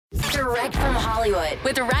Direct from Hollywood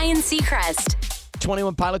with Ryan Seacrest.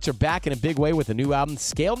 21 Pilots are back in a big way with a new album,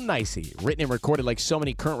 Scaled Nicey, written and recorded like so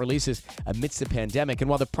many current releases amidst the pandemic. And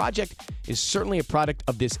while the project is certainly a product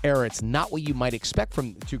of this era, it's not what you might expect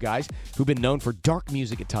from the two guys who've been known for dark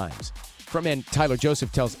music at times. Frontman Tyler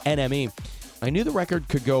Joseph tells NME, I knew the record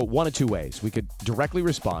could go one of two ways. We could directly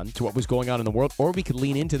respond to what was going on in the world, or we could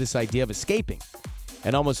lean into this idea of escaping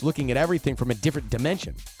and almost looking at everything from a different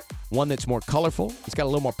dimension. One that's more colorful, it's got a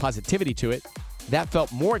little more positivity to it. That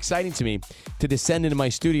felt more exciting to me to descend into my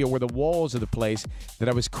studio where the walls of the place that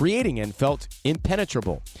I was creating in felt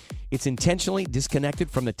impenetrable. It's intentionally disconnected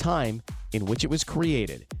from the time in which it was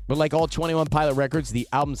created. But like all 21 Pilot records, the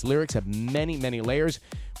album's lyrics have many, many layers,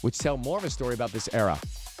 which tell more of a story about this era.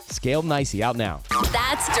 Scaled Nicey, out now.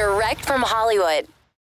 That's Direct from Hollywood.